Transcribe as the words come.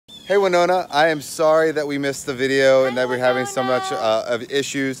Hey Wenona, I am sorry that we missed the video and Hi, that we're having so Wenona. much of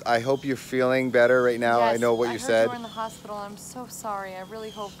issues. I hope you're feeling better right now. Yes, I know what you said. I heard you were in the hospital. I'm so sorry. I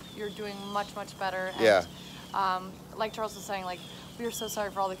really hope you're doing much, much better. Yeah. And, like Charles was saying, like, we are so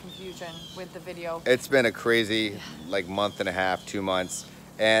sorry for all the confusion with the video. It's been a crazy like month and a half, 2 months.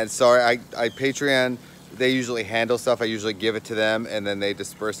 And sorry, I Patreon, they usually handle stuff. I usually give it to them and then they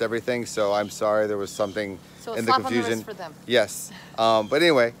disperse everything. So I'm sorry there was something in the confusion. So a slap on the wrist for them. Yes. But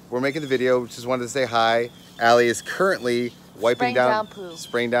anyway, we're making the video. Just wanted to say hi. Allie is currently wiping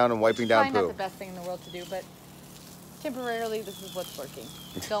spraying down and wiping down poo. Probably not the best thing in the world to do, but temporarily this is what's working.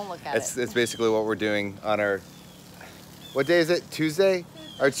 Don't look at it. It's basically what we're doing on our, what day is it? Tuesday?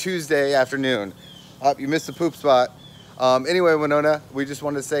 Our Tuesday afternoon. You missed the poop spot. Anyway, Wenona, we just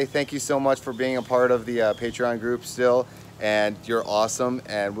wanted to say thank you so much for being a part of the Patreon group still, and you're awesome,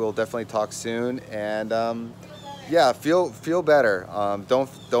 and we'll definitely talk soon. And yeah, feel better.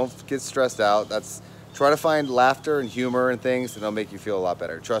 Don't get stressed out. Try to find laughter and humor and things, and it'll make you feel a lot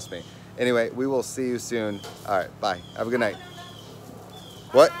better. Trust me. Anyway, we will see you soon. All right, bye. Have a good night.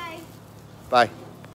 What? Bye. Bye.